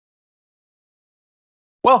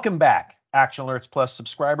Welcome back, Action Alerts Plus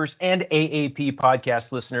subscribers and AAP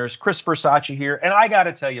podcast listeners. Chris Versace here, and I got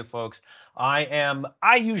to tell you, folks,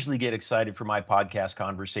 I usually get excited for my podcast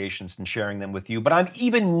conversations and sharing them with you, but I'm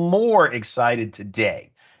even more excited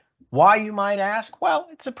today. Why, you might ask? Well,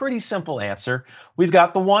 it's a pretty simple answer. We've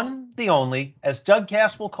got the one, the only, as Doug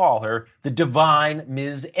Cass will call her, the divine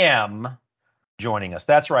Ms. M, joining us.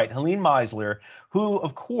 That's right, Helene Meisler, who,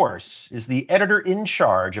 of course, is the editor in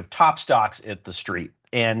charge of Top Stocks at the Street.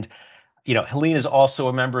 And Helene is also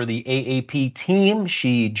a member of the AAP team.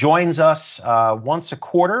 She joins us once a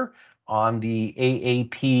quarter on the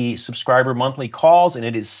AAP subscriber monthly calls, and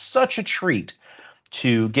it is such a treat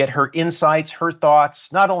to get her insights, her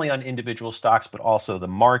thoughts, not only on individual stocks, but also the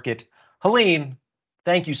market. Helene,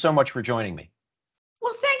 thank you so much for joining me.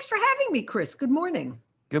 Well, thanks for having me, Chris. Good morning.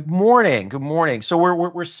 Good morning. Good morning. So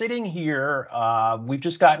we're sitting here. We've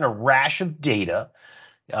just gotten a rash of data,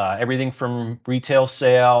 everything from retail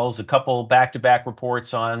sales, a couple back-to-back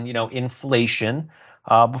reports on inflation.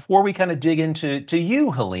 Before we kind of dig into you,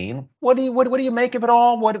 Helene, what do you make of it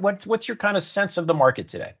all? What's your kind of sense of the market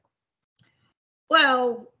today?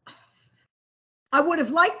 Well, I would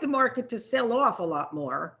have liked the market to sell off a lot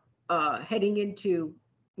more heading into,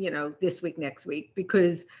 this week, next week,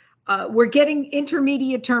 because we're getting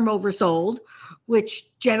intermediate term oversold,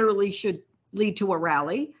 which generally should lead to a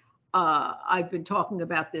rally. I've been talking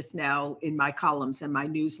about this now in my columns and my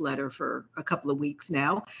newsletter for a couple of weeks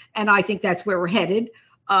now, and I think that's where we're headed.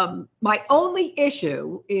 My only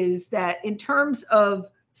issue is that in terms of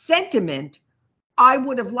sentiment, I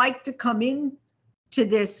would have liked to come in to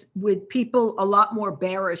this with people a lot more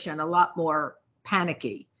bearish and a lot more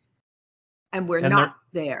panicky, and we're And not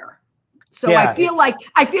there. So yeah, I feel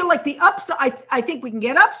like the upside. I think we can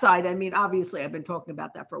get upside. I mean, obviously, I've been talking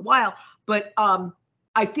about that for a while, but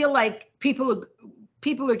I feel like people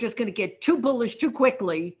are just going to get too bullish too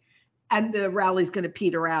quickly, and the rally's going to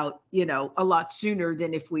peter out, a lot sooner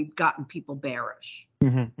than if we'd gotten people bearish.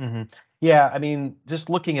 Yeah, I mean, just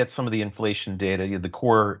looking at some of the inflation data, the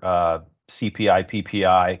core CPI,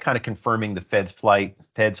 PPI, kind of confirming the Fed's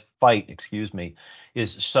fight, excuse me,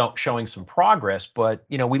 is showing some progress. But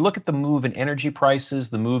we look at the move in energy prices,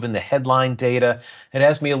 the move in the headline data. It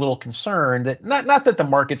has me a little concerned that not that the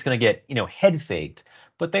market's going to get head faked,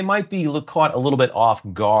 but they might be caught a little bit off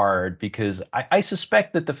guard because I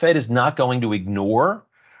suspect that the Fed is not going to ignore,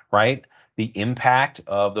 right, the impact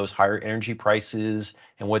of those higher energy prices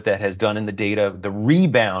and what that has done in the data, the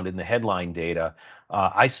rebound in the headline data.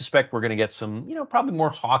 I suspect we're going to get some, probably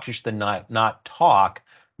more hawkish than not talk.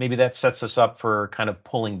 Maybe that sets us up for kind of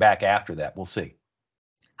pulling back after that. We'll see.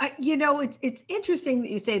 It's interesting that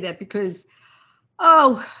you say that because,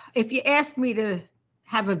 if you ask me to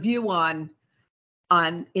have a view on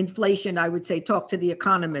inflation, I would say talk to the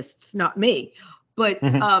economists, not me. But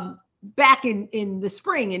back in the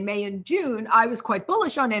spring, in May and June, I was quite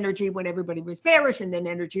bullish on energy when everybody was bearish, and then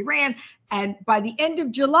energy ran. And by the end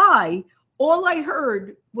of July, all I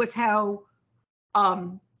heard was how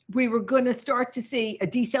we were going to start to see a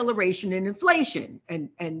deceleration in inflation, and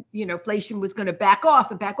inflation was going to back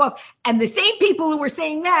off and back off. And the same people who were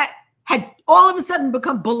saying that had all of a sudden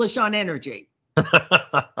become bullish on energy. And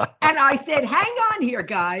I said, hang on here,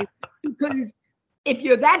 guys, because if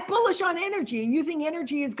you're that bullish on energy and you think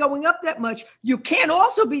energy is going up that much, you can't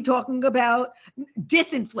also be talking about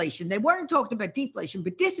disinflation. They weren't talking about deflation,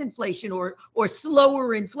 but disinflation or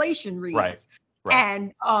slower inflation reads.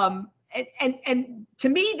 Right. And to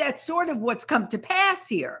me, that's sort of what's come to pass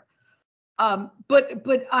here.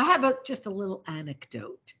 But I have just a little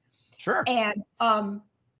anecdote. Sure. And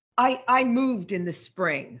I moved in the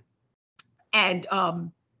spring, and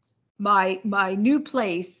my new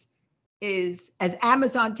place is, as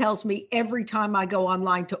Amazon tells me every time I go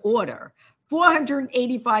online to order,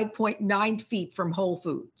 485.9 feet from Whole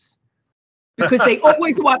Foods, because they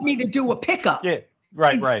always want me to do a pickup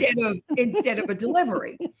instead of a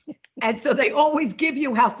delivery. And so they always give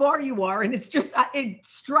you how far you are, and it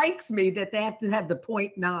strikes me that they have to have the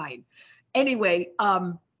 0.9. Anyway,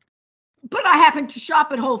 but I happen to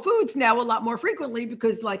shop at Whole Foods now a lot more frequently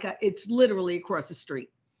because it's literally across the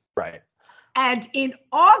street. Right. And in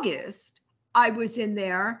August, I was in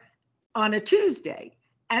there on a Tuesday,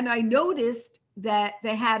 and I noticed that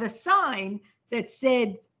they had a sign that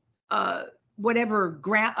said, whatever,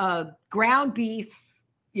 ground beef,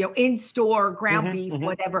 in-store ground beef,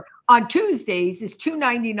 whatever, on Tuesdays is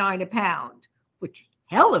 $2.99 a pound, which is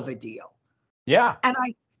hell of a deal. Yeah. And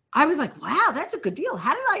I was like, wow, that's a good deal.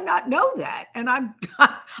 How did I not know that? And I'm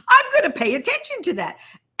going to pay attention to that.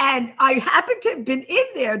 And I happened to have been in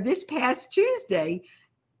there this past Tuesday,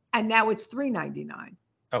 and now it's $3.99.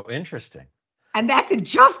 Oh, interesting. And that's in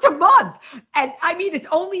just a month. And I mean, it's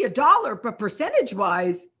only $1, but percentage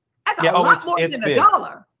wise, that's Yeah. a Oh, lot more it's than a big.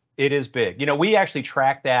 dollar. It is big. We actually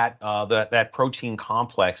track that protein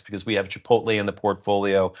complex because we have Chipotle in the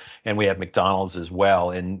portfolio and we have McDonald's as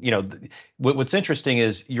well. And what's interesting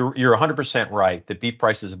is you're 100% right that beef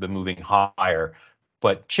prices have been moving higher,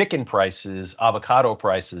 but chicken prices, avocado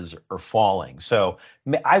prices are falling. So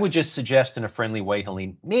I would just suggest in a friendly way,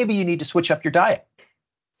 Helene, maybe you need to switch up your diet.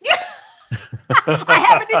 Yeah. I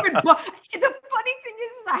haven't even bought. The funny thing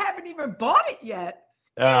is I haven't even bought it yet.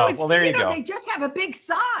 Oh, It's well, there you they go. just have a big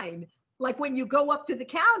sign. Like when you go up to the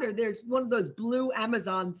counter, there's one of those blue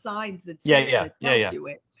Amazon signs that Yeah, say yeah, that yeah, tells yeah. you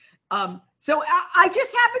it. So I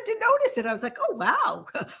just happened to notice it. I was like, oh wow,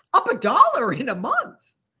 up $1 in a month.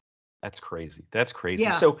 That's crazy. That's crazy.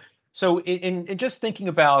 Yeah. So in just thinking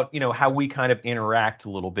about, how we kind of interact a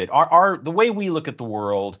little bit, our the way we look at the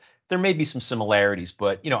world, there may be some similarities,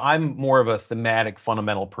 but I'm more of a thematic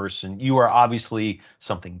fundamental person. You are obviously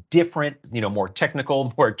something different, more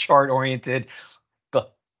technical, more chart oriented.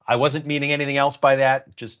 But I wasn't meaning anything else by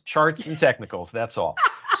that, just charts and technicals, that's all.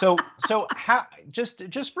 So how just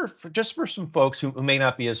for some folks who may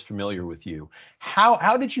not be as familiar with you,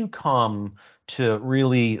 how did you come to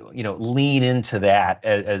really, lean into that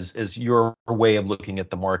as your way of looking at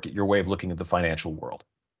the market, your way of looking at the financial world?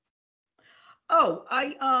 Oh,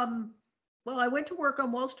 well, I went to work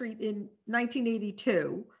on Wall Street in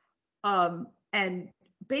 1982. And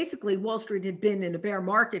basically Wall Street had been in a bear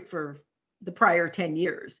market for the prior 10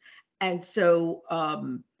 years. And so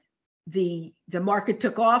the market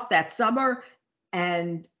took off that summer,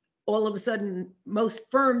 and all of a sudden most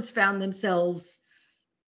firms found themselves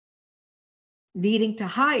needing to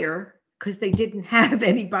hire because they didn't have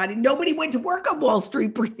anybody. Nobody went to work on Wall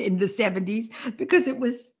Street in the 70s because it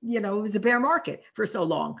was a bear market for so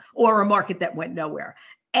long, or a market that went nowhere.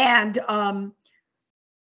 And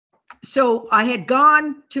so I had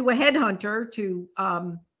gone to a headhunter to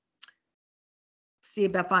see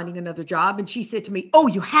about finding another job. And she said to me, oh,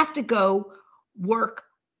 you have to go work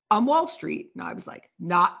on Wall Street. And I was like,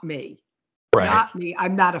 not me, Right. not me.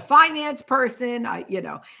 I'm not a finance person.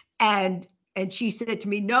 And she said to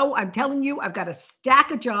me, no, I'm telling you, I've got a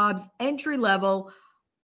stack of jobs, entry level.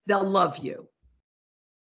 They'll love you.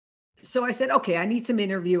 So I said, okay, I need some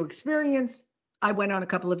interview experience. I went on a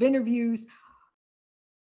couple of interviews.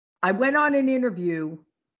 I went on an interview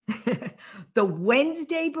the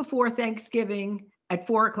Wednesday before Thanksgiving at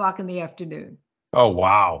 4 o'clock in the afternoon. Oh,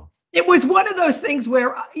 wow. It was one of those things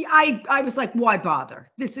where I was like, why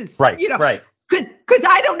bother? This is, Right, right. because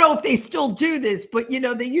I don't know if they still do this, but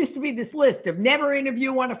there used to be this list of never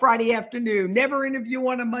interview on a Friday afternoon, never interview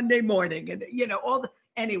on a Monday morning, and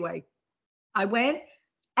anyway, I went,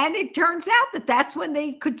 and it turns out that that's when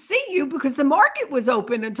they could see you because the market was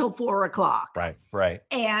open until 4 o'clock. Right, right.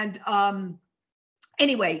 And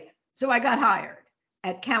anyway, so I got hired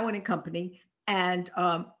at Cowan and Company, and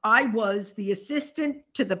I was the assistant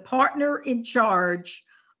to the partner in charge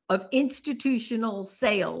of institutional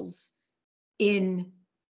sales in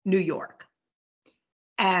New York.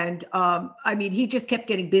 And I mean, he just kept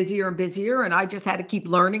getting busier and busier, and I just had to keep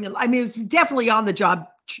learning. I mean, it was definitely on the job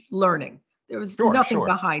learning. There was Sure, nothing sure.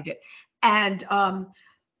 behind it. And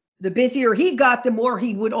the busier he got, the more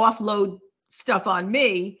he would offload stuff on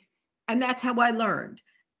me, and that's how I learned.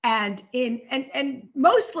 And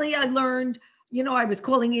mostly I learned, I was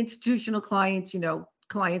calling institutional clients,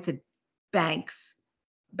 clients at banks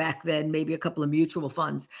back then, maybe a couple of mutual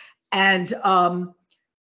funds. And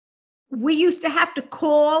we used to have to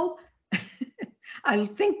call. I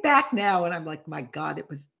think back now and I'm like, my God, it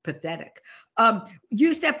was pathetic.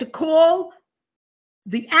 Used to have to call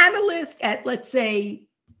the analyst at, let's say,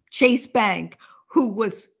 Chase Bank, who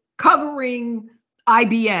was covering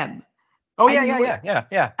IBM. Oh, And yeah, you yeah, would yeah, yeah,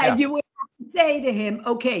 yeah, and yeah. you would say to him,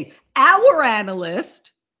 okay, our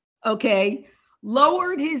analyst, okay,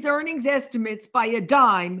 lowered his earnings estimates by a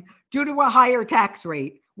dime due to a higher tax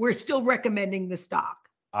rate. We're still recommending the stock.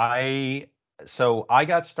 I so I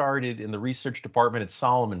got started in the research department at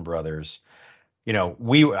Solomon Brothers.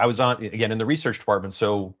 I was on again in the research department,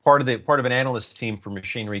 so part of an analyst team for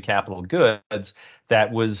Machinery Capital Goods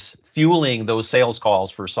that was fueling those sales calls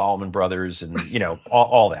for Solomon Brothers and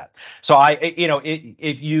all that. So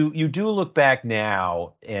if you do look back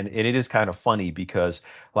now, and it is kind of funny because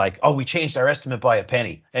like, oh, we changed our estimate by a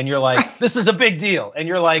penny, and you're like, Right. this is a big deal, and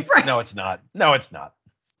you're like, Right. no, it's not. No, it's not.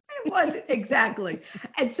 It was exactly.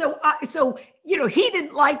 And so he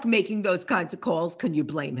didn't like making those kinds of calls. Can you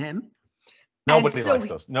blame him? And Nobody so likes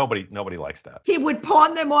those. Nobody likes that. he would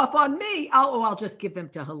pawn them off on me. I'll just give them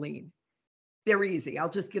to Helene. They're easy.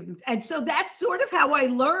 I'll just give them. And so that's sort of how I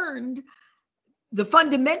learned the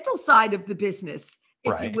fundamental side of the business, if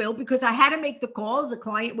you Right. will, because I had to make the calls. A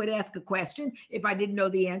client would ask a question. If I didn't know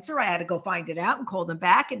the answer, I had to go find it out and call them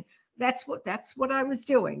back. And that's what I was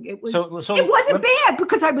doing. It So wasn't bad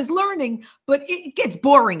because I was learning, but it gets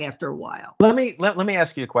boring after a while. let me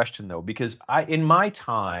ask you a question though, because in my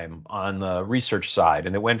time on the research side,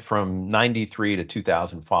 and it went from 93 to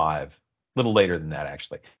 2005, a little later than that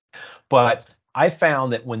actually, but I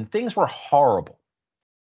found that when things were horrible,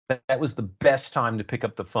 that was the best time to pick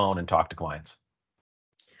up the phone and talk to clients.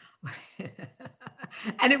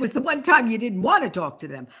 And it was the one time you didn't want to talk to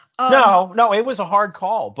them. No, it was a hard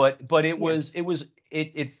call, but Yeah.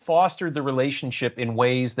 it fostered the relationship in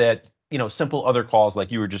ways that, simple other calls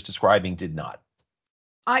like you were just describing did not.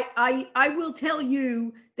 I will tell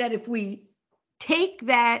you that if we take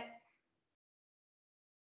that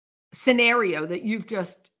scenario that you've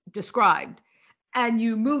just described and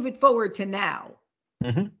you move it forward to now,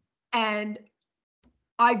 Hmm. and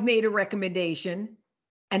I've made a recommendation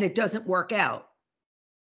and it doesn't work out,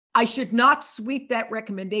 I should not sweep that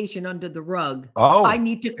recommendation under the rug. I Oh,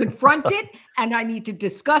 need to confront it and I need to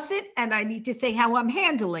discuss it and I need to say how I'm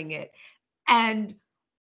handling it. And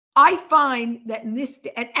I find that in this,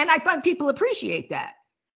 and I find people appreciate that.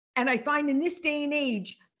 And I find in this day and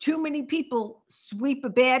age, too many people sweep a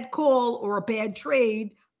bad call or a bad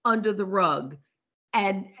trade under the rug.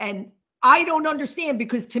 And I don't understand,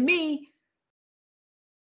 because to me,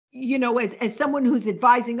 as someone who's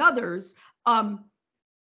advising others,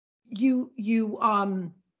 you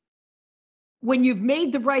when you've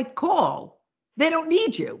made the right call, they don't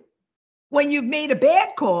need you. When you've made a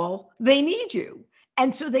bad call, they need you.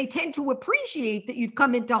 And so they tend to appreciate that you've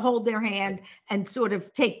come in to hold their hand and sort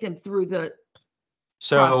of take them through the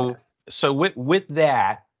so process. with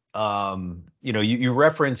that, you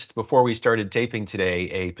referenced before we started taping today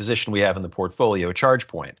a position we have in the portfolio, charge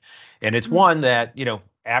point, and it's Mm. one that,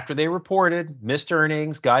 after they reported missed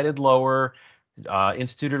earnings, guided lower,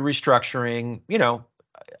 instituted restructuring,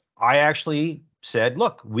 I actually said,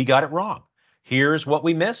 look, we got it wrong. Here's what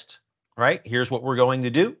we missed, right? Here's what we're going to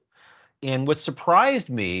do. And what surprised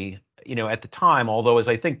me, at the time, although as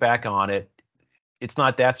I think back on it, it's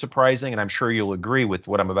not that surprising, and I'm sure you'll agree with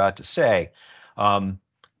what I'm about to say. Um,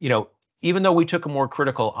 you know, Even though we took a more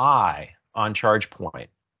critical eye on ChargePoint,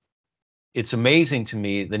 it's amazing to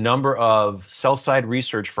me the number of sell-side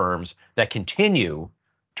research firms that continue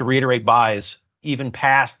to reiterate buys even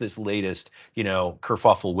past this latest,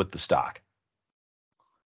 kerfuffle with the stock.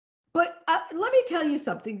 But let me tell you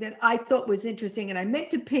something that I thought was interesting, and I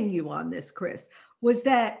meant to ping you on this, Chris, was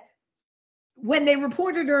that when they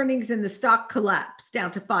reported earnings and the stock collapsed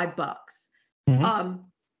down to $5, Mhm. um,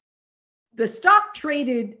 the stock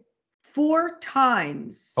traded four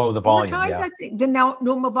times. Oh, the Four volume, times, yeah. I think, the now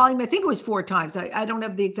normal volume. I think it was four times. I don't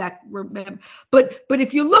have the exact remember, but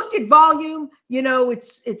if you looked at volume,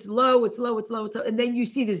 it's low, it's low, it's low, it's low, and then you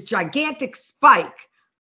see this gigantic spike,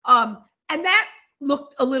 and that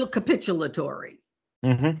looked a little capitulatory.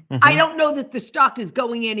 Hmm. I Hmm. don't know that the stock is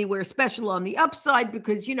going anywhere special on the upside,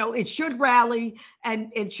 because it should rally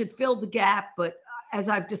and it should fill the gap. But as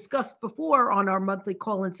I've discussed before on our monthly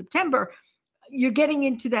call in September, you're getting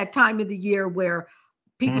into that time of the year where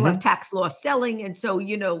people have Hmm. tax loss selling, and so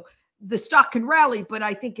the stock can rally, but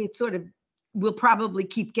I think it sort of will probably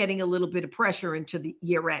keep getting a little bit of pressure into the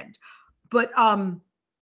year end. But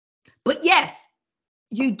yes,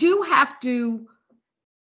 you do have to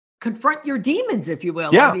confront your demons, if you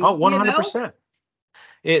will. I Yeah, oh, mean, 100%.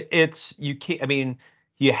 It's you can't. I mean,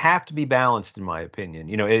 you have to be balanced, in my opinion.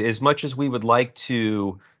 As much as we would like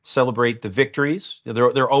to celebrate the victories,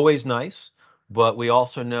 they're always nice, but we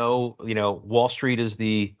also know, Wall Street is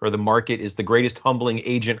the market is the greatest humbling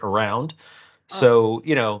agent around. uh, So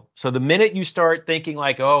the minute you start thinking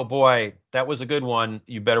like, oh boy, that was a good one,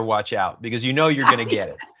 you better watch out because you're going to get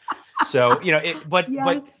it. So, it,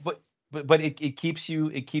 yes. but it keeps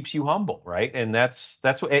you humble, right? And that's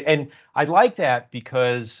what, and I like that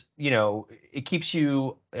because, it keeps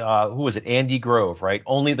you, who was it? Andy Grove, right?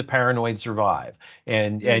 Only the paranoid survive.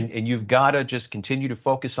 And Mm, and and you've got to just continue to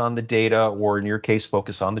focus on the data, or in your case,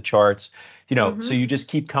 focus on the charts, so mm-hmm. you just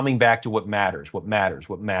keep coming back to what matters, what matters,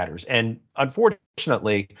 what matters. And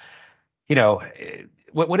unfortunately,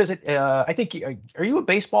 what is it? I think, are you a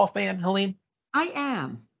baseball fan, Helene? I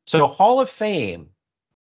am. So Hall of Fame,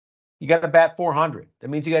 you got to bat 400. That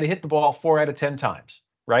means you got to hit the ball 4 out of 10 times,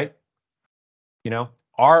 right?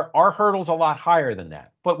 Our hurdle's a lot higher than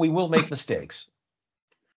that, but we will make mistakes.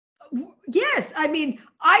 Yes, I mean,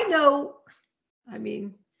 I know. I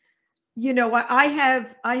mean, I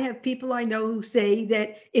have people I know who say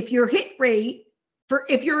that if your hit rate,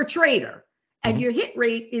 if you're a trader and Hmm. your hit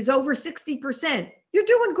rate is over 60%, you're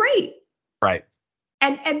doing great. Right.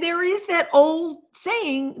 And there is that old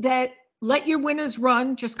saying that let your winners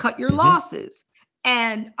run, just cut your Hmm. losses.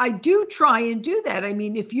 And I do try and do that. I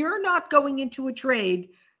mean, if you're not going into a trade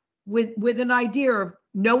with an idea of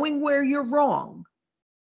knowing where you're wrong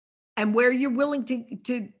and where you're willing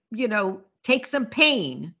to take some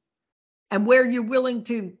pain, and where you're willing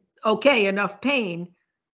to, okay, enough pain,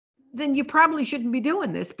 then you probably shouldn't be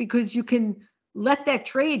doing this, because you can let that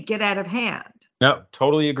trade get out of hand. No,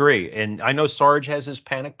 totally agree. And I know Sarge has his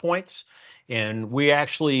panic points. And we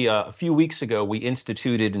actually, a few weeks ago, we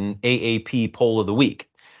instituted an AAP poll of the week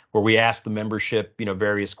where we asked the membership,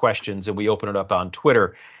 various questions, and we open it up on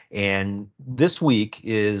Twitter. And this week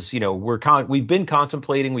is, we've been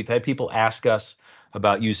contemplating, we've had people ask us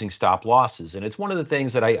about using stop losses. And it's one of the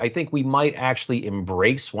things that I think we might actually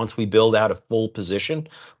embrace once we build out a full position.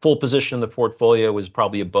 Full position in the portfolio is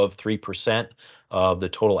probably above 3% of the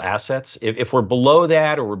total assets. If we're below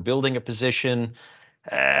that, or we're building a position,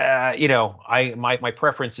 my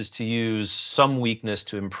preference is to use some weakness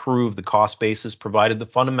to improve the cost basis, provided the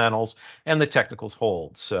fundamentals and the technicals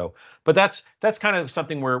hold. So, but that's kind of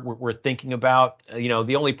something we're thinking about.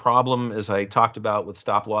 The only problem, as I talked about with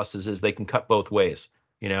stop losses, is they can cut both ways.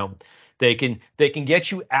 You know, they can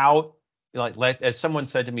get you out. Like as someone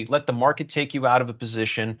said to me, let the market take you out of a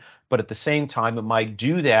position, but at the same time, it might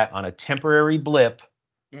do that on a temporary blip,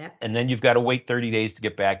 Yeah. and then you've got to wait 30 days to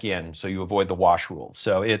get back in, so you avoid the wash rule.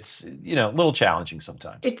 So it's, a little challenging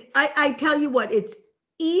sometimes. I tell you what, it's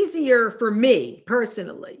easier for me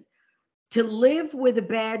personally to live with a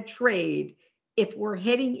bad trade if we're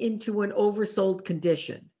heading into an oversold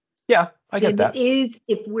condition Yeah, I get than it that. is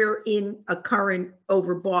if we're in a current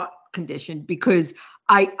overbought condition. Because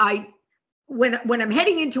I when I'm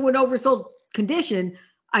heading into an oversold condition,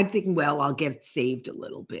 I'm thinking, well, I'll get saved a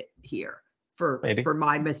little bit here Maybe. for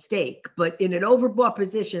my mistake. But in an overbought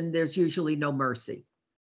position, there's usually no mercy.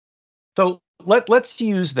 So let's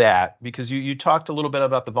use that, because you talked a little bit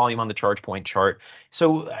about the volume on the charge point chart.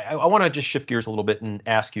 So I want to just shift gears a little bit and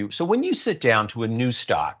ask you. So when you sit down to a new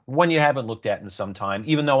stock, one you haven't looked at in some time,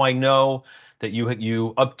 even though I know that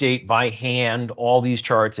you update by hand all these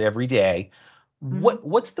charts every day, Mhm.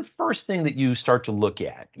 what's the first thing that you start to look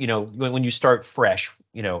at? When you start fresh,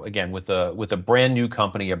 again with a brand new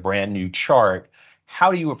company, a brand new chart,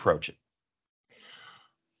 how do you approach it?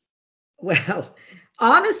 Well,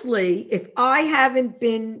 honestly, if I haven't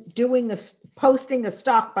been posting a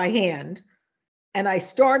stock by hand, and I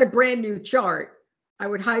start a brand new chart, I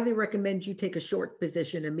would highly recommend you take a short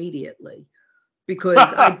position immediately, because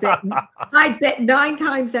I bet 9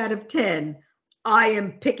 times out of 10 I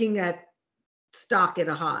am picking that stock at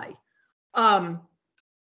a high. Um,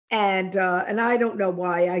 and I don't know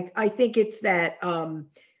why. I think it's that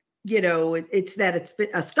it's that it's been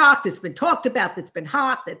a stock that's been talked about, that's been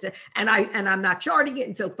hot, and I'm not charting it,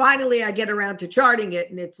 and so finally I get around to charting it,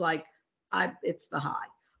 and it's like it's the high.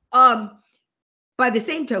 Um, by the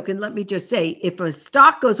same token, let me just say, if a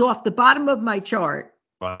stock goes off the bottom of my chart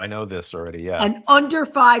Well, I know this already. Yeah. and under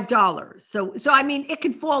 $5, so I mean, it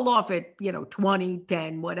can fall off at 20,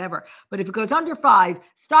 10, whatever. But if it goes under five,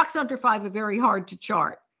 stocks under five are very hard to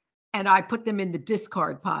chart, and I put them in the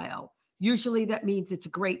discard pile. Usually that means it's a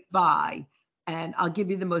great buy. And I'll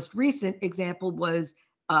give you the most recent example was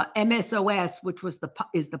MSOS, which is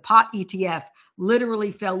the pot ETF,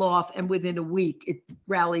 literally fell off, and within a week it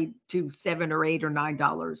rallied to $7 or $8 or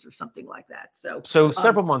 $9 or something like that. So So um,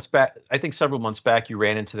 several months back, I think several months back, you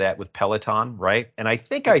ran into that with Peloton, right? And I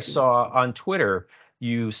think I I did. saw on Twitter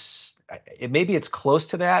maybe it's close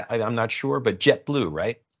to that. I'm not sure, but JetBlue,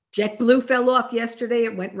 right? JetBlue fell off yesterday.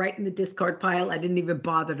 It went right in the discard pile. I didn't even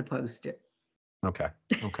bother to post it. Okay.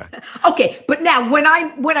 Okay. Okay, but now when I'm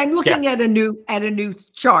Yeah. looking at a new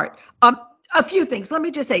chart, a few things. Let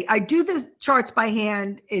me just say, I do the charts by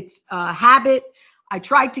hand. It's a habit. I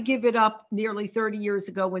tried to give it up nearly 30 years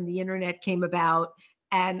ago when the internet came about,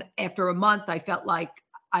 and after a month, I felt like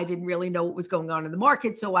I didn't really know what was going on in the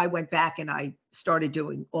market, so I went back and I started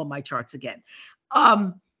doing all my charts again.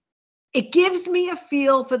 Um, it gives me a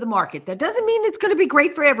feel for the market. That doesn't mean it's going to be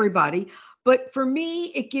great for everybody, but for me,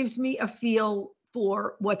 it gives me a feel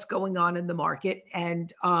for what's going on in the market,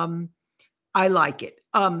 and I like it.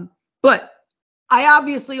 But I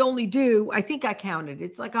obviously only do, I think I counted,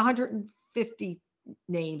 it's like 150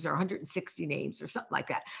 names or 160 names or something like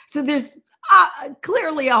that. So there's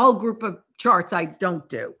clearly a whole group of charts I don't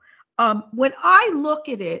do. When I look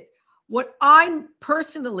at it,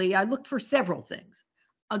 I look for several things.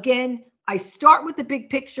 Again, I start with the big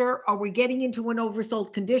picture. Are we getting into an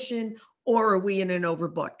oversold condition, or are we in an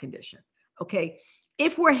overbought condition? Okay.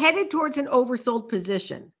 if we're headed towards an oversold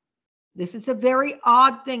position, this is a very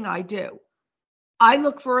odd thing I do. I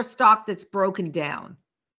look for a stock that's broken down,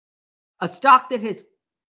 a stock that has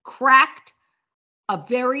cracked a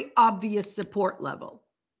very obvious support level.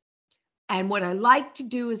 And what I like to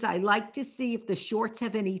do is I like to see if the shorts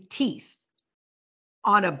have any teeth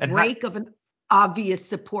on a And how? break of an obvious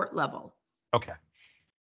support level. Okay.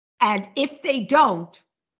 And if they don't,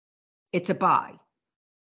 it's a buy.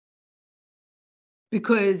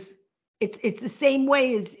 Because it's the same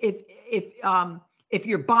way as if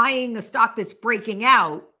you're buying a stock that's breaking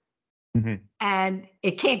out and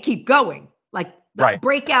it can't keep going. Like the Right.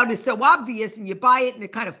 breakout is so obvious and you buy it and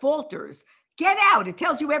it kind of falters. Get out. It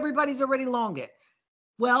tells you everybody's already long it.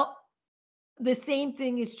 Well, the same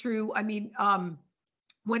thing is true. I mean,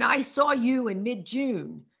 when I saw you in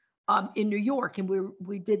mid-June in New York, and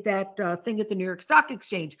we did that thing at the New York Stock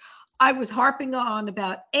Exchange, I was harping on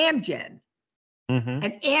about Amgen.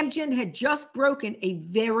 And Amgen had just broken a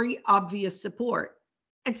very obvious support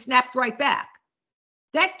and snapped right back.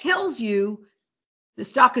 That tells you the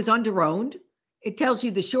stock is underowned. It tells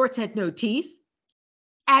you the shorts had no teeth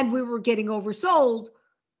and we were getting oversold.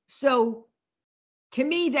 So to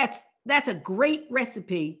me, that's a great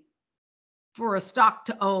recipe for a stock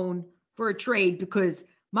to own for a trade, because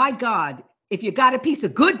my God, if you got a piece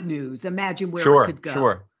of good news, imagine where it could go.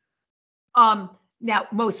 Sure. Now,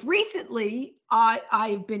 most recently,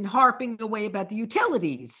 I've been harping away about the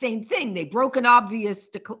utilities. Same thing. They broke an obvious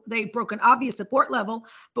support level,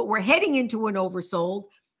 but we're heading into an oversold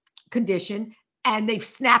condition, and they've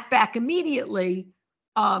snapped back immediately.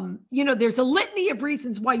 There's a litany of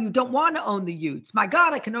reasons why you don't want to own the Utes. My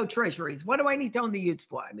God, I can own treasuries. What do I need to own the Utes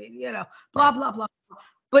for? I mean, blah, blah, blah.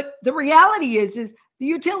 But the reality is the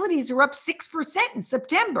utilities are up 6% in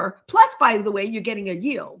September. Plus, by the way, you're getting a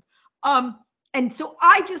yield. And so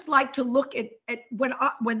I just like to look at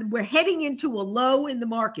when we're heading into a low in the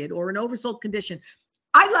market or an oversold condition,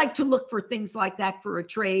 I like to look for things like that for a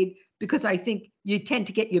trade, because I think you tend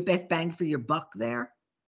to get your best bang for your buck there.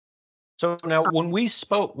 So now when we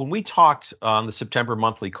talked on the September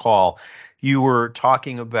monthly call, you were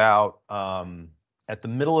talking about at the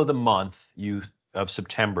middle of the month of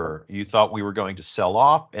September, you thought we were going to sell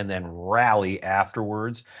off and then rally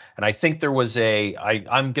afterwards. And I think there was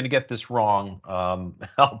I'm going to get this wrong.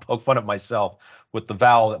 I'll poke fun at myself with the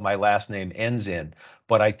vowel that my last name ends in.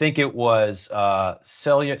 But I think it was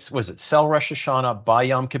sell Rosh Hashanah, buy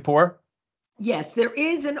Yom Kippur? Yes, there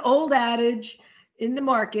is an old adage in the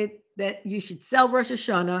market that you should sell Rosh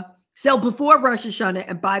Hashanah, sell before Rosh Hashanah,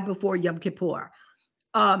 and buy before Yom Kippur.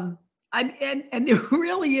 And there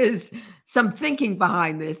really is some thinking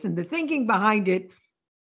behind this, and the thinking behind it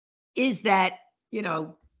is that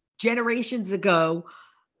generations ago,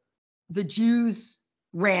 the Jews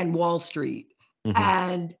ran Wall Street,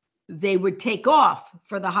 and they would take off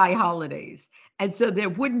for the high holidays. And so there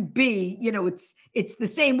wouldn't be, it's the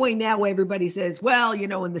same way now. Everybody says, well,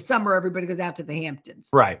 in the summer, everybody goes out to the Hamptons.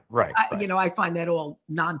 Right. I find that all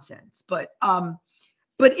nonsense. But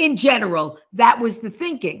in general, that was the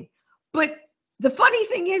thinking. But the funny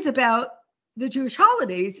thing is about the Jewish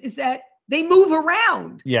holidays is that they move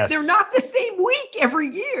around. Yes. They're not the same week every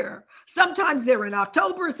year. Sometimes they're in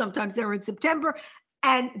October, sometimes they're in September.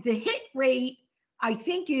 And the hit rate, I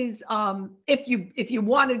think, is if you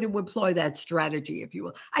wanted to employ that strategy, if you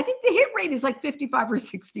will, I think the hit rate is like 55 or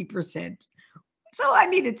 60%. So, I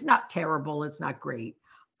mean, it's not terrible. It's not great.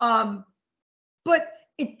 But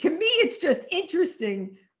to me, it's just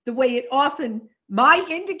interesting the way it often, my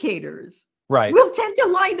indicators will tend to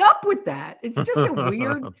line up with that. It's just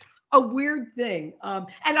a weird thing. And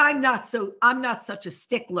I'm not such a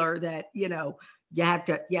stickler that, you have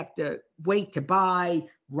to wait to buy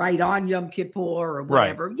right on Yom Kippur or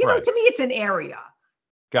whatever. To me, it's an area.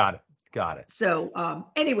 Got it. So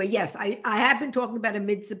anyway, yes, I have been talking about a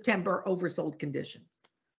mid-September oversold condition.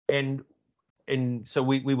 And so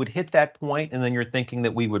we would hit that point, and then you're thinking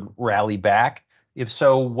that we would rally back. If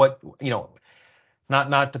so, what,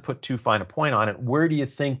 not to put too fine a point on it, where do you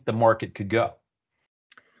think the market could go?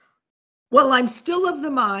 Well, I'm still of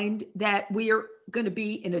the mind that we are going to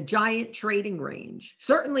be in a giant trading range,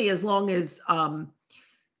 certainly as long as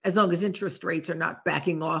interest rates are not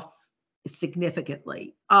backing off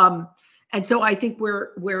significantly. And so I think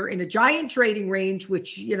we're in a giant trading range,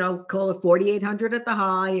 which, call it 4,800 at the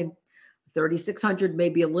high and 3,600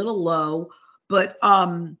 maybe a little low. But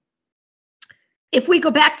if we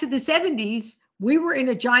go back to the 70s, we were in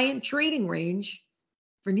a giant trading range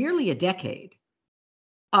for nearly a decade.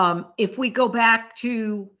 If we go back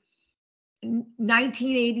to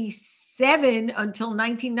 1987 until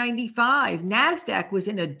 1995, NASDAQ was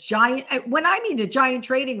in a giant, when I mean a giant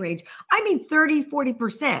trading range, I mean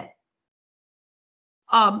 30-40%.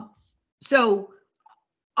 So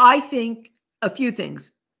I think a few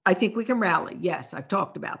things. I think we can rally. Yes, I've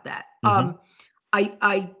talked about that.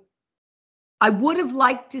 Mm-hmm. I would have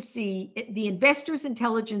liked to see the Investors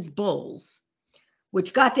Intelligence bulls,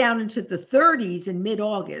 which got down into the 30s in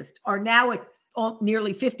mid-August, are now at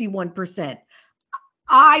nearly 51%.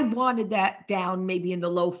 I wanted that down maybe in the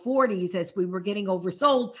low 40s as we were getting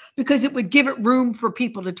oversold, because it would give it room for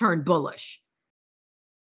people to turn bullish.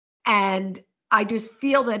 And I just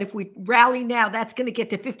feel that if we rally now, that's going to get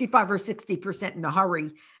to 55 or 60% in a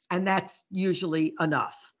hurry. And that's usually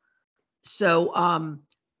enough. So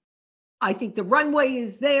I think the runway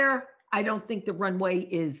is there. I don't think the runway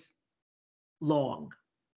is long.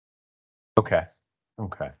 Okay.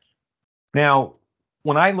 Okay. Now,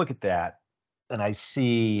 when I look at that and I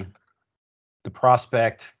see the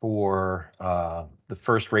prospect for the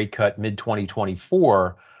first rate cut mid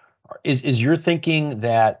 2024, is your thinking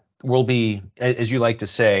that will be, as you like to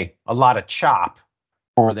say, a lot of chop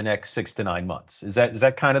for the next 6 to 9 months? Is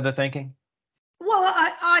that kind of the thinking? Well,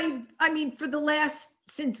 I mean, for the last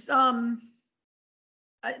since the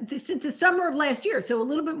summer of last year, so a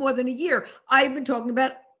little bit more than a year, I've been talking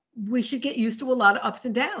about we should get used to a lot of ups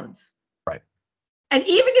and downs. Right. And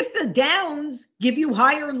even if the downs give you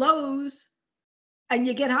higher lows and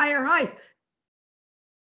you get higher highs,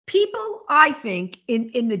 people, I think,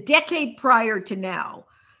 in the decade prior to now,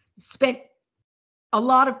 spent a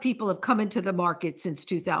lot of people have come into the market since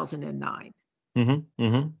 2009. Mm-hmm.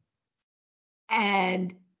 Mm-hmm.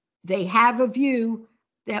 And they have a view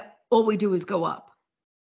that all we do is go up.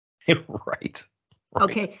 Right. Right.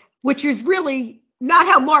 Okay. Which is really not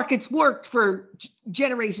how markets worked for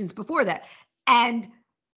generations before that. And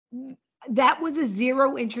that was a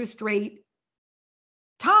zero interest rate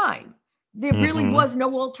time. There really Mm-hmm. was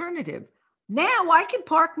no alternative. Now I can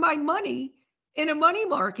park my money in a money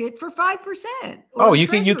market for 5% Oh, or in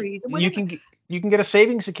treasuries or whatever. you can get a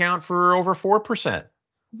savings account for over 4%.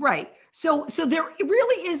 Right. So there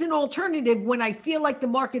really is an alternative when I feel like the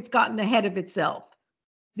market's gotten ahead of itself.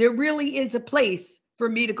 There really is a place for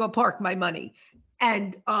me to go park my money.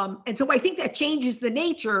 And so I think that changes the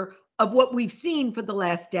nature of what we've seen for the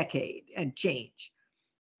last decade and change.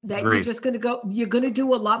 That you're Agreed. just going to go, you're going to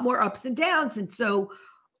do a lot more ups and downs. And so,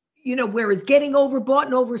 whereas getting overbought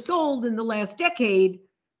and oversold in the last decade,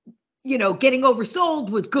 getting oversold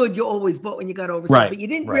was good. You always bought when you got oversold, Right. but you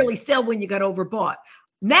didn't Right. really sell when you got overbought.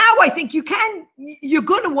 Now I think you're going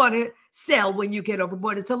to want to sell when you get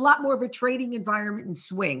overbought. It's a lot more of a trading environment and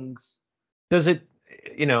swings. Does it,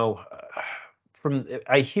 you know, from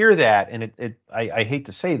I hear that, and I hate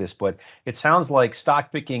to say this, but it sounds like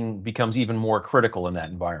stock picking becomes even more critical in that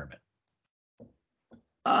environment.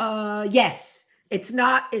 Yes, it's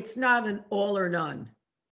not an all or none.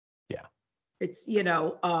 Yeah. It's,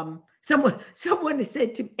 someone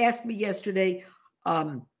asked me yesterday,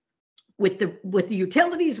 with the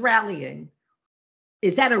utilities rallying,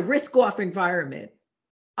 is that a risk off environment?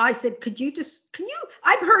 I said,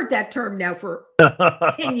 I've heard that term now for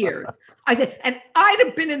 10 years. I said, and I'd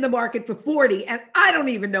have been in the market for 40, and I don't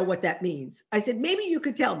even know what that means. I said, maybe you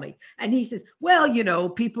could tell me. And he says, well,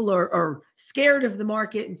 people are scared of the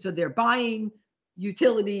market. And so they're buying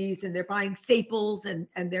utilities and they're buying staples and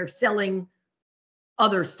they're selling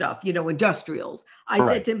other stuff, industrials.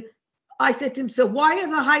 Right. I said to him, so why are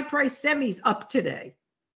the high price semis up today?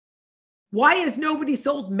 Why has nobody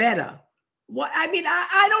sold Meta? What, I mean,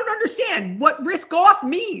 I don't understand what risk off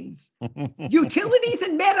means. Utilities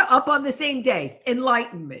and Meta up on the same day.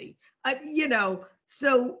 Enlighten me.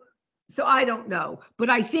 So I don't know. But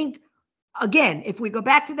I think, again, if we go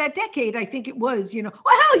back to that decade, I think it was, well,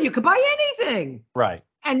 hell, you could buy anything. Right.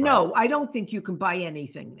 And Right. no, I don't think you can buy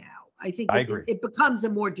anything now. I think I it, agree. it becomes a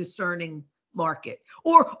more discerning market,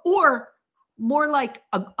 or more like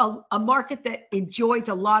a market that enjoys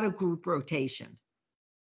a lot of group rotation.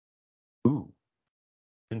 Ooh,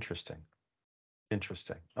 interesting.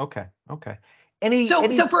 Interesting. Okay. Okay.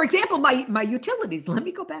 So for example, my utilities. Let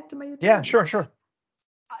me go back to my Yeah, utilities. sure, sure.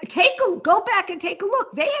 Go back and take a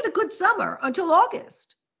look. They had a good summer until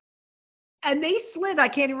August, and they slid. I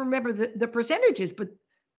can't even remember the percentages, but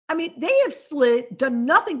I mean, they have done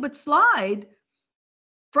nothing but slide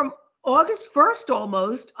from August 1st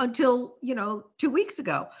almost until 2 weeks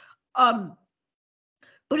ago. But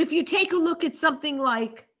if you take a look at something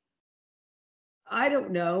like, I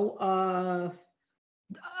don't know,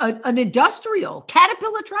 an industrial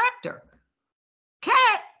Caterpillar tractor,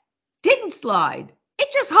 Cat didn't slide.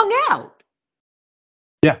 It just hung out.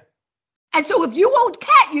 Yeah. And so if you owned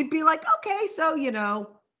cat, you'd be like, okay, so,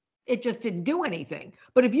 it just didn't do anything.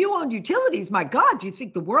 But if you owned utilities, my God, you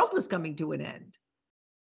think the world was coming to an end.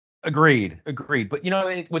 Agreed, agreed. But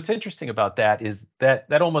what's interesting about that is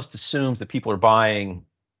that almost assumes that people are buying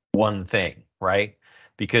one thing, right?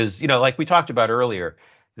 Because like we talked about earlier,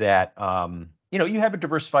 that you have a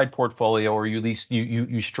diversified portfolio, or you at least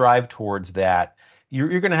you strive towards that.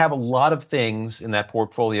 You're going to have a lot of things in that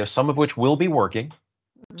portfolio, some of which will be working,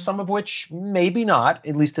 some of which maybe not,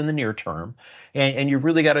 at least in the near term. And you've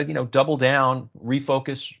really got to double down,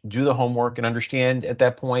 refocus, do the homework, and understand at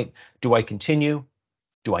that point, do I continue?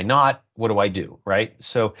 Do I not? What do I do? Right.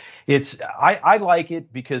 So I like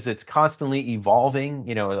it because it's constantly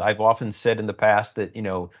evolving. I've often said in the past that,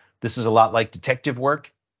 this is a lot like detective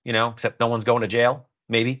work, except no one's going to jail,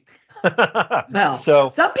 maybe. Well, so,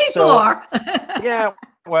 some people so are. yeah,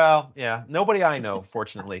 well, yeah, nobody I know,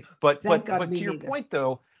 fortunately. But, Thank but, God, but me to your neither. point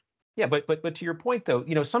though, yeah, but to your point though,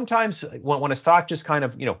 sometimes when a stock just kind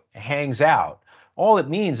of, hangs out, all it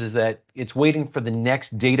means is that it's waiting for the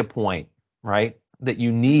next data point, right? That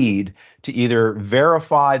you need to either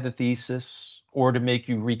verify the thesis or to make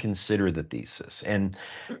you reconsider the thesis. And,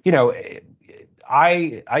 you know,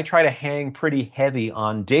 I try to hang pretty heavy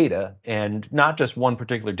on data, and not just one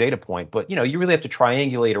particular data point, but you really have to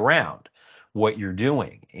triangulate around what you're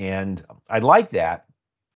doing. And I like that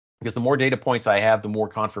because the more data points I have, the more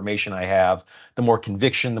confirmation I have, the more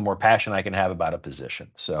conviction, the more passion I can have about a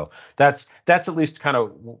position. So that's at least kind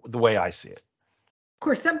of the way I see it. Of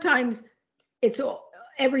course, sometimes it's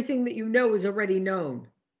everything that you know is already known.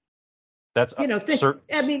 That's certain.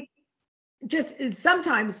 I mean, just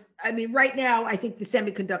sometimes, I mean, right now, I think the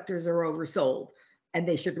semiconductors are oversold and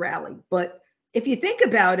they should rally. But if you think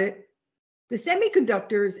about it, the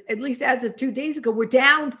semiconductors, at least as of 2 days ago, were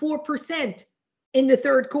down 4% in the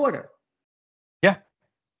third quarter. Yeah.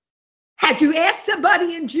 Had you asked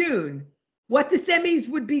somebody in June what the semis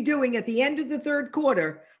would be doing at the end of the third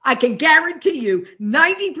quarter, I can guarantee you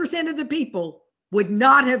 90% of the people would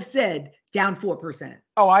not have said down 4%.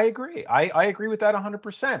 Oh, I agree. I agree with that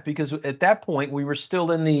 100%, because at that point we were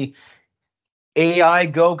still in the AI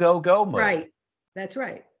go, go, go mode. Right. That's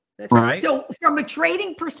right. That's right. Right. So, from a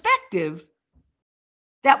trading perspective,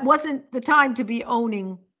 that wasn't the time to be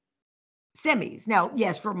owning semis. Now,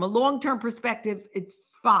 yes, from a long-term perspective, it's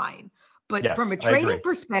fine. But from Yes, a I trading agree.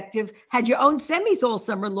 perspective, had you owned semis all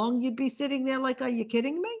summer long, you'd be sitting there like, are you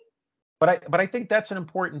kidding me? But I think that's an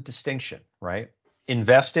important distinction, right?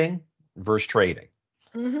 Investing versus trading.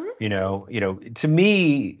 Mm-hmm. To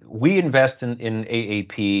me, we invest in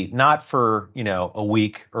AAP not for, a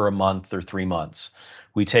week or a month or 3 months.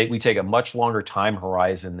 We take a much longer time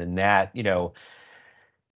horizon than that,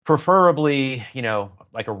 preferably,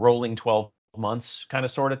 like a rolling 12 months kind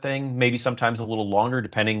of sort of thing, maybe sometimes a little longer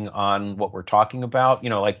depending on what we're talking about.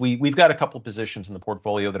 Like we've got a couple of positions in the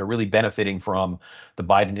portfolio that are really benefiting from the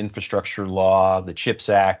Biden infrastructure law, the CHIPS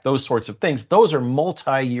Act, those sorts of things. Those are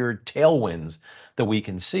multi-year tailwinds that we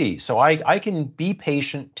can see. So I can be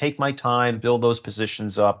patient, take my time, build those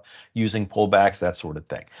positions up using pullbacks, that sort of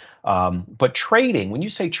thing. But trading, when you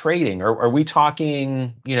say trading, are we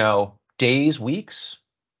talking, days, weeks?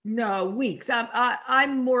 No, weeks.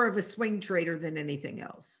 I'm more of a swing trader than anything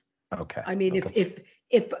else. Okay. I mean, Okay.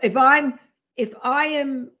 if I'm if I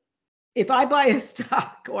am if I buy a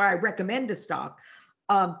stock or I recommend a stock,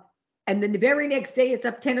 um, and then the very next day it's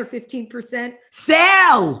up 10 or 15%,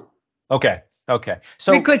 sell, Okay. Okay.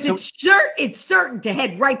 So because so it's certain to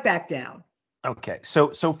head right back down. okay.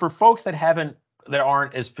 So for folks that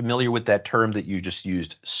aren't as familiar with that term that you just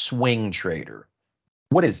used, swing trader,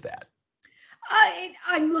 what is that?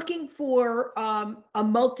 I'm looking for a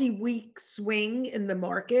multi-week swing in the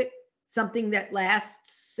market, something that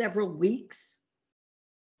lasts several weeks.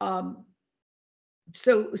 Um,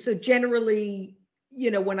 so generally,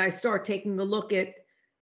 when I start taking a look at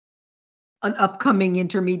an upcoming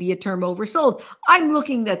intermediate term oversold, I'm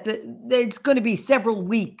looking that it's going to be several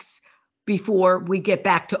weeks before we get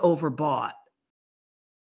back to overbought.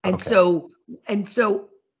 And Okay. so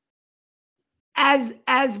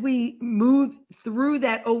as we move through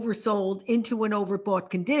that oversold into an overbought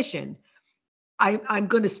condition, I'm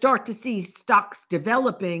going to start to see stocks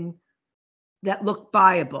developing that look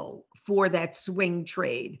buyable for that swing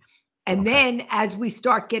trade. And Okay. then as we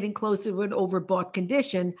start getting closer to an overbought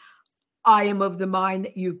condition, I am of the mind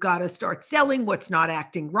that you've got to start selling what's not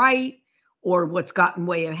acting right, or what's gotten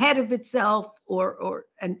way ahead of itself,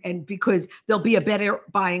 and because there'll be a better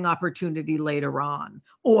buying opportunity later on,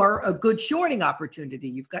 or a good shorting opportunity.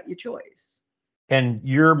 You've got your choice. And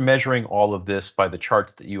you're measuring all of this by the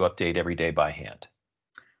charts that you update every day by hand.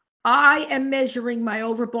 I am measuring my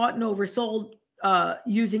overbought and oversold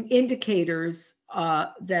using indicators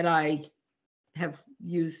that I have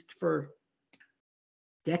used for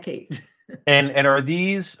decades. And are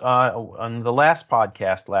these on the last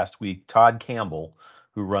podcast last week? Todd Campbell,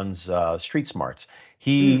 who runs Street Smarts,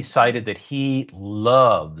 he Mm. cited that he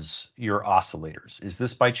loves your oscillators. Is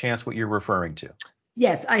this by chance what you're referring to?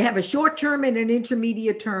 Yes, I have a short term and an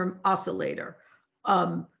intermediate term oscillator.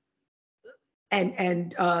 Um,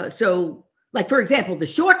 so, like for example, the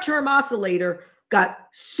short term oscillator got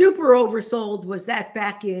super oversold. Was that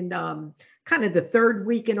back in kind of the third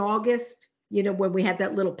week in August? You know, when we had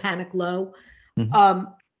that little panic low. Mhm.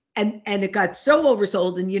 Um, and it got so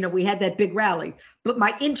oversold, and we had that big rally. But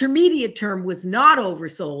my intermediate term was not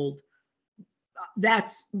oversold.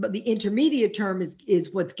 But the intermediate term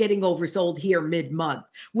is what's getting oversold here mid-month,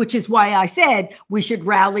 which is why I said we should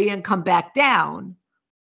rally and come back down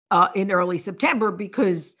in early September,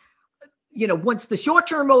 because once the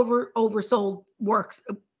short-term oversold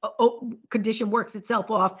condition works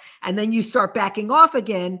itself off, and then you start backing off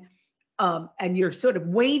again, and you're sort of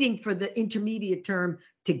waiting for the intermediate term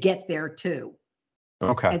to get there too.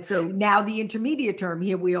 Okay. And so now the intermediate term,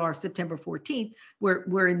 here we are, September 14th,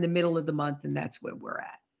 we're in the middle of the month, and that's where we're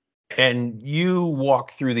at. And you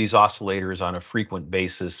walk through these oscillators on a frequent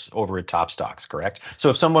basis over at Top Stocks, correct? So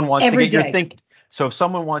if someone wants to Every get your day. so if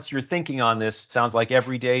someone wants your thinking on this, it sounds like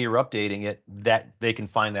every day you're updating it, that they can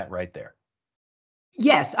find that right there.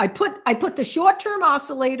 Yes, I put the short-term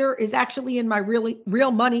oscillator is actually in my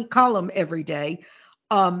real money column every day.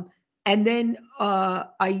 And then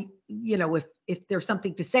I, if there's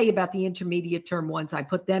something to say about the intermediate term ones, I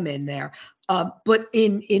put them in there. But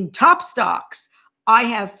in Top Stocks, I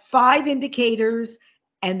have 5 indicators,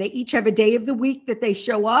 and they each have a day of the week that they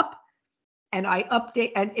show up, and I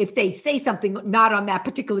update. And if they say something not on that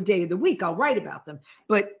particular day of the week, I'll write about them.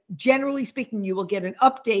 But generally speaking, you will get an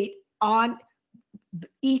update on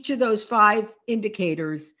each of those 5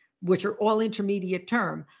 indicators, which are all intermediate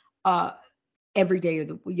term, uh, every day of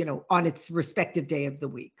the, on its respective day of the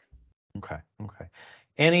week. Okay. Okay.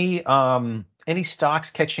 Any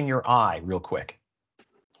stocks catching your eye real quick?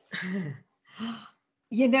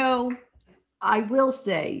 you know, I will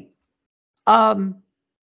say, um,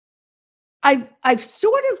 I've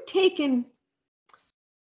sort of taken,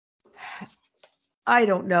 I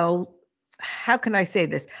don't know, how can I say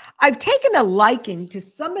this? I've taken a liking to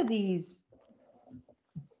some of these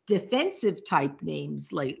defensive type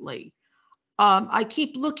names lately. I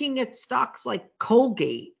keep looking at stocks like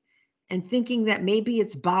Colgate and thinking that maybe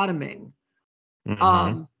it's bottoming, Mm-hmm.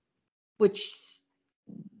 um, which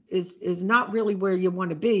is not really where you want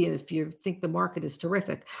to be if you think the market is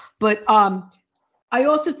terrific. But I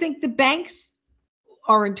also think the banks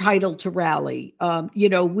are entitled to rally.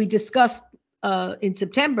 We discussed in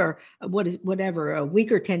September, whatever, a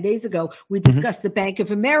week or 10 days ago, we Mm-hmm. discussed the Bank of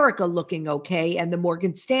America looking okay, and the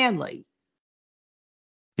Morgan Stanley.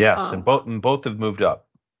 Yes, and Um, both have moved up.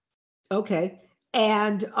 okay.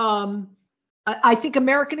 And I think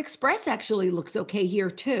American Express actually looks okay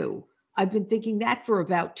here too. I've been thinking that for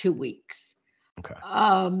about 2 weeks. Okay.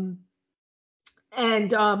 Um,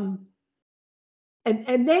 and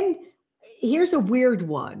and then here's a weird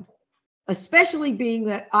one, especially being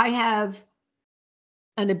that I have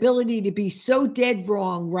an ability to be so dead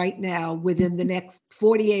wrong right now within the next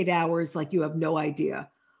 48 hours, like you have no idea.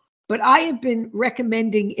 But I have been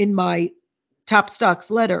recommending in my Top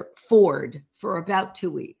Stocks letter Ford for about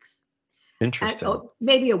 2 weeks. And Interesting.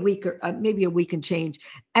 maybe a week, or maybe a week and change.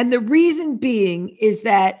 And the reason being is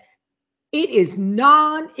that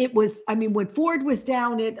it was, I mean, when Ford was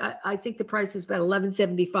down at, I think the price was about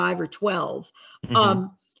 11.75 or 12. Mm-hmm.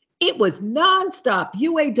 Um, it was nonstop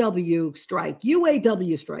UAW strike.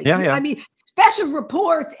 Yeah, yeah. I mean, special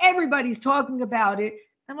reports, everybody's talking about it.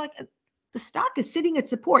 I'm like, the stock is sitting at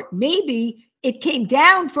support. Maybe it came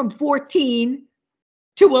down from 14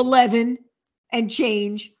 to 11 and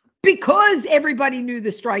change because everybody knew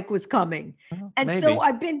the strike was coming. Well, And so maybe.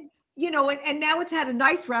 I've been, and now it's had a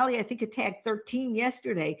nice rally. I think it tagged 13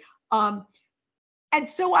 yesterday. Um, and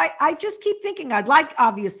so I just keep thinking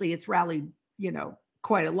obviously it's rallied,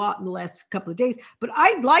 quite a lot in the last couple of days, but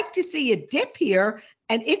I'd like to see a dip here.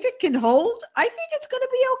 And if it can hold, I think it's going to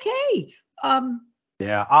be okay.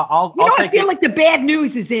 Yeah, I'll I take feel it. like the bad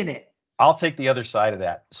news is in it. I'll take the other side of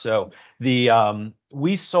that. So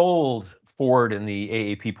we sold Ford in the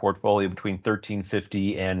AAP portfolio between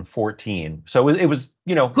 13.50 and 14. So it was,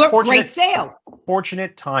 Good, great sale.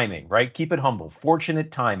 fortunate timing, right? Keep it humble.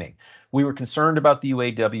 Fortunate timing. We were concerned about the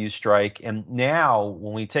UAW strike, and now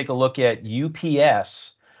when we take a look at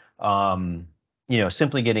UPS,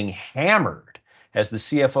 simply getting hammered as the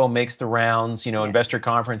CFO makes the rounds, investor Yes.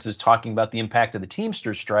 conferences talking about the impact of the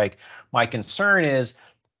Teamsters strike. My concern is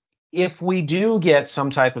if we do get some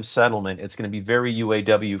type of settlement, it's going to be very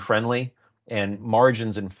UAW friendly, and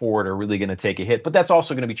margins in Ford are really going to take a hit. But that's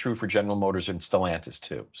also going to be true for General Motors and Stellantis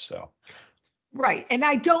too. So Right. And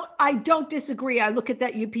I don't disagree. I look at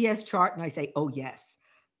that UPS chart and I say, oh yes.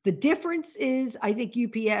 The difference is I think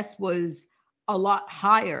UPS was a lot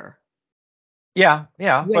higher yeah,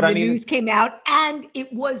 but when I the mean, news came out, and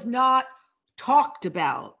it was not talked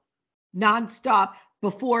about nonstop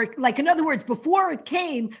before. Like, in other words, before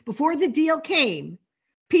the deal came,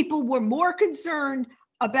 people were more concerned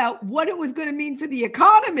about what it was going to mean for the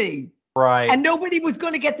economy, right. and nobody was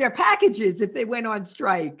going to get their packages if they went on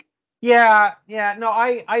strike. Yeah. No,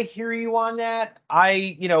 I hear you on that.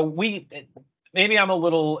 We maybe I'm a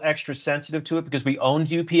little extra sensitive to it because we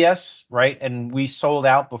owned UPS, right? And we sold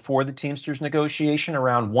out before the Teamsters negotiation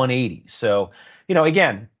around 180. So,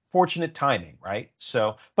 again, fortunate timing, right?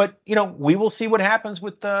 So, but we will see what happens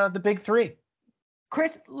with the big three.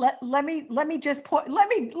 Chris, let me just point, let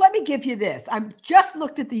me give you this. I've just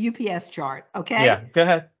looked at the UPS chart, Yeah, okay? go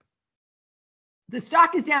ahead. The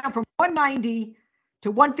stock is down from 190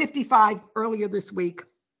 to 155 earlier this week,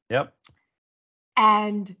 Yep.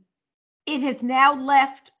 and it has now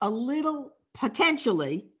left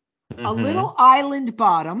potentially a Mm-hmm. little island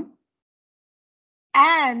bottom.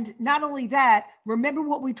 And not only that, remember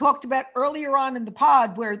what we talked about earlier on in the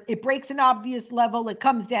pod, where it breaks an obvious level, it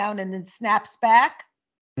comes down and then snaps back.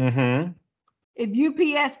 Mm-hmm. If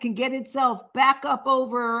UPS can get itself back up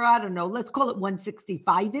over, I don't know, let's call it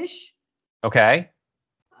 165-ish, Okay.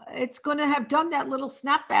 it's going to have done that little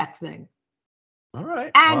snapback thing. All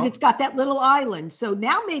right. And Well, it's got that little island. So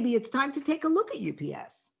now maybe it's time to take a look at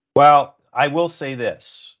UPS. I will say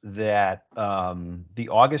this, that the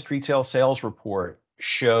August retail sales report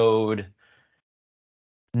showed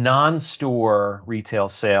non-store retail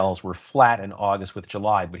sales were flat in August with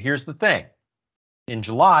July. But here's the thing. In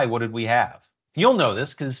July, what did we have? You'll know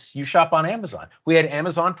this because you shop on Amazon. We had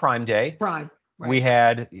Amazon Prime Day. Prime, We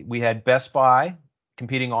right? had Best Buy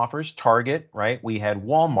competing offers, Target, right? We had Mm-hmm.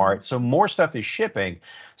 Walmart. So more stuff is shipping.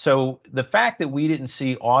 So the fact that we didn't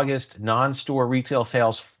see August non-store retail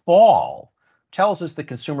sales fall tells us that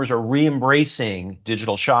consumers are re-embracing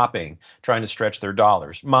digital shopping, trying to stretch their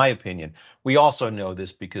dollars. My opinion. We also know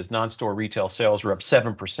this because non-store retail sales were up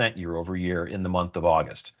 7% year over year in the month of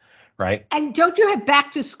August, right? And don't you have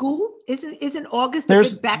back to school? Isn't August a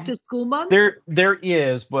There's big back to school month? there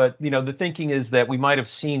is, but the thinking is that we might have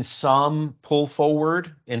seen some pull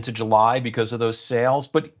forward into July because of those sales.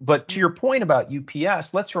 But to your point about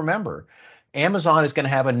UPS, let's remember, Amazon is going to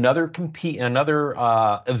have another In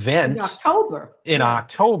event October. in Yeah.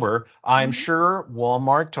 October. I'm Mm-hmm. sure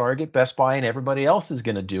Walmart, Target, Best Buy, and everybody else is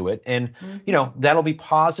going to do it, and Mm-hmm. that'll be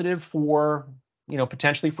positive for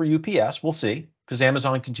potentially for UPS. We'll see because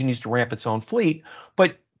Amazon continues to ramp its own fleet,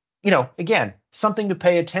 but again, something to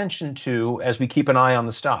pay attention to as we keep an eye on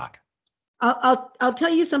the stock. I'll tell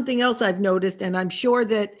you something else I've noticed, and I'm sure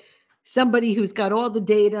that somebody who's got all the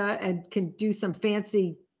data and can do some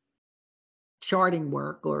fancy charting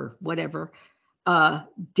work or whatever, uh,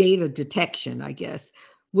 data detection, I guess,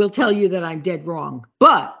 will tell you that I'm dead wrong.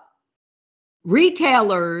 But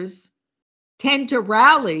retailers tend to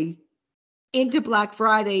rally into Black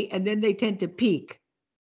Friday, and then they tend to peak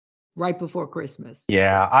right before Christmas.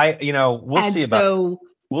 Yeah, we'll And see about so,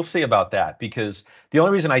 that because the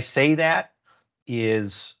only reason I say that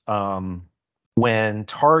is when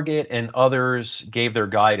Target and others gave their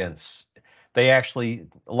guidance, a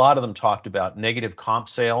lot of them talked about negative comp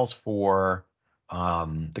sales for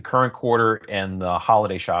the current quarter and the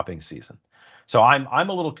holiday shopping season. So I'm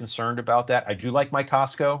a little concerned about that. I do like my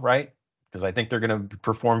Costco, right? Because I think they're going to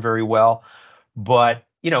perform very well. But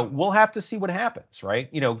we'll have to see what happens, right?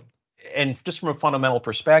 And just from a fundamental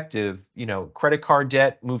perspective, credit card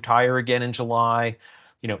debt moved higher again in July.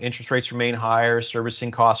 Interest rates remain higher,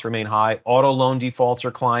 servicing costs remain high, auto loan defaults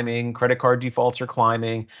are climbing, credit card defaults are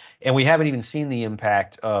climbing, and we haven't even seen the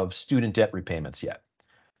impact of student debt repayments yet.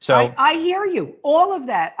 I, So, I hear you. All of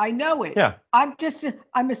that. I know it. yeah, I'm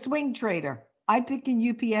a swing trader. I'm thinking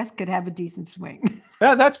UPS could have a decent swing.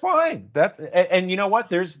 yeah, that's fine. And you know what?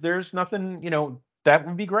 There's nothing, that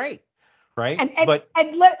would be great, right? and and But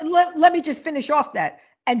and let me just finish off that.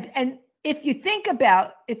 And if you think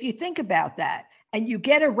about that, and you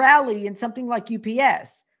get a rally in something like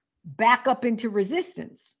UPS back up into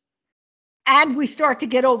resistance, and we start to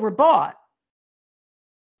get overbought,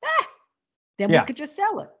 then we yeah, could just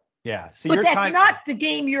sell it. Yeah. See, But you're that's kind. not the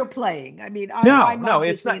game you're playing. I mean, No, I'm no,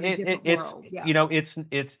 it's obviously not. in a different It's world. Yeah. you know,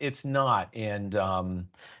 it's not. And it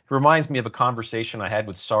reminds me of a conversation I had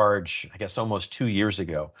with Sarge, I guess almost 2 years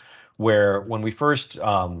ago, where when we first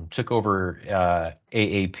took over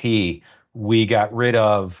AAP, we got rid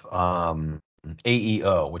of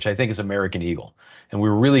AEO, which I think is American Eagle, and we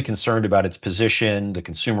were really concerned about its position, the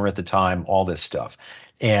consumer at the time, all this stuff,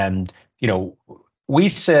 and you know. We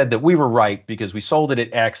said that we were right because we sold it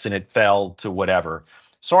at X and it fell to whatever.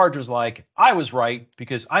 Sarge was like, I was right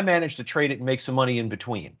because I managed to trade it and make some money in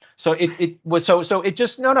between. So it was so it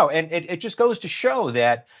just no, and it just goes to show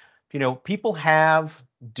that people have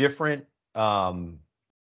different um,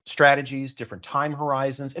 strategies, different time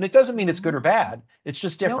horizons, and it doesn't mean it's good Mhm. or bad. It's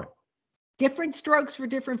just different. Nope. Different strokes for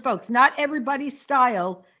different folks. Not everybody's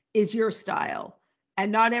style is your style,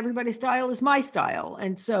 and not everybody's style is my style.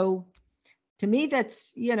 And so to me,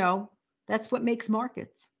 that's what makes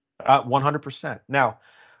markets. 100%. Now,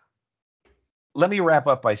 let me wrap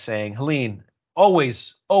up by saying, Helene,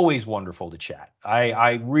 always wonderful to chat.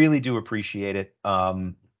 I really do appreciate it.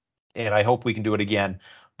 And I hope we can do it again.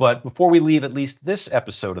 But before we leave at least this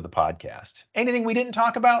episode of the podcast, anything we didn't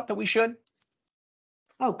talk about that we should?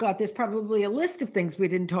 Oh God, there's probably a list of things we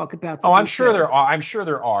didn't talk about Oh, that I'm we sure should. there are. I'm sure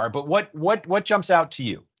there are. But what jumps out to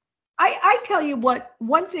you? I tell you what,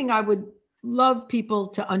 one thing I would love people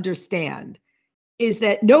to understand is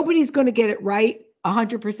that nobody's going to get it right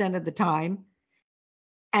 100% of the time.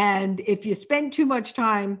 And if you spend too much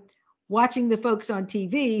time watching the folks on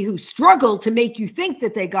TV who struggle to make you think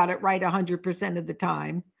that they got it right 100% of the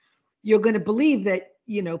time, you're going to believe that,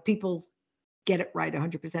 people get it right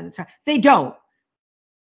 100% of the time. They don't.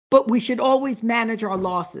 But we should always manage our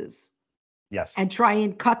losses Yes. and try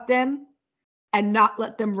and cut them and not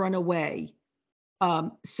let them run away,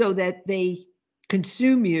 so that they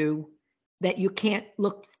consume you, that you can't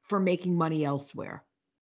look for making money elsewhere.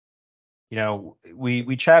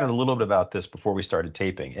 We chatted a little bit about this before we started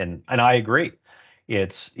taping, and I agree.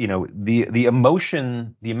 It's the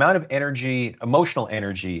emotion, the amount of energy, emotional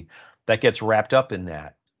energy that gets wrapped up in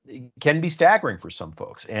that can be staggering for some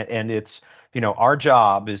folks. And it's our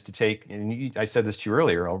job is to take, and I said this to you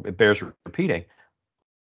earlier, it bears repeating.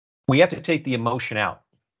 We have to take the emotion out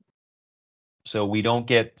so we don't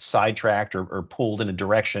get sidetracked or pulled in a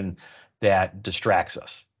direction that distracts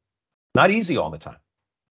us. Not easy all the time.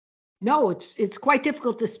 No, it's quite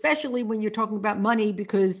difficult, especially when you're talking about money,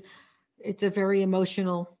 because it's a very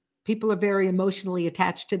emotional. People are very emotionally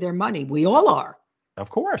attached to their money. We all are. Of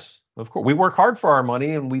course, we work hard for our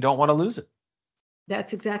money and we don't want to lose it.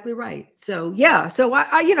 That's exactly right. So yeah, so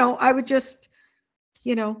I would just,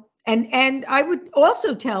 and I would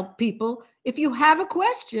also tell people, if you have a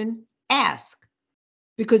question, ask,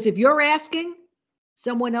 because if you're asking,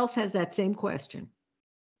 someone else has that same question.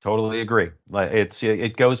 Totally agree.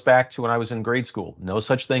 It goes back to when I was in grade school. No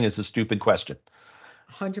such thing as a stupid question.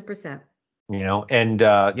 100%. And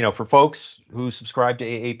for folks who subscribe to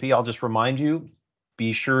AAP, I'll just remind you,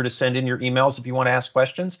 be sure to send in your emails if you want to ask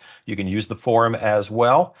questions. You can use the forum as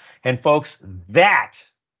well. And folks, that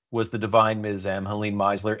was the Divine Ms. M, Helene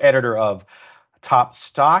Meisler, editor of Top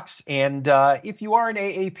Stocks. And if you are an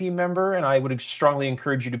AAP member, and I would strongly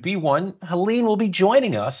encourage you to be one, Helene will be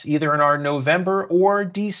joining us either in our November or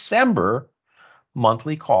December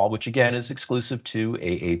monthly call, which again is exclusive to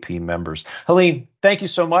AAP members. Helene, thank you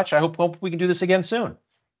so much. I hope we can do this again soon.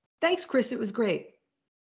 Thanks, Chris. It was great.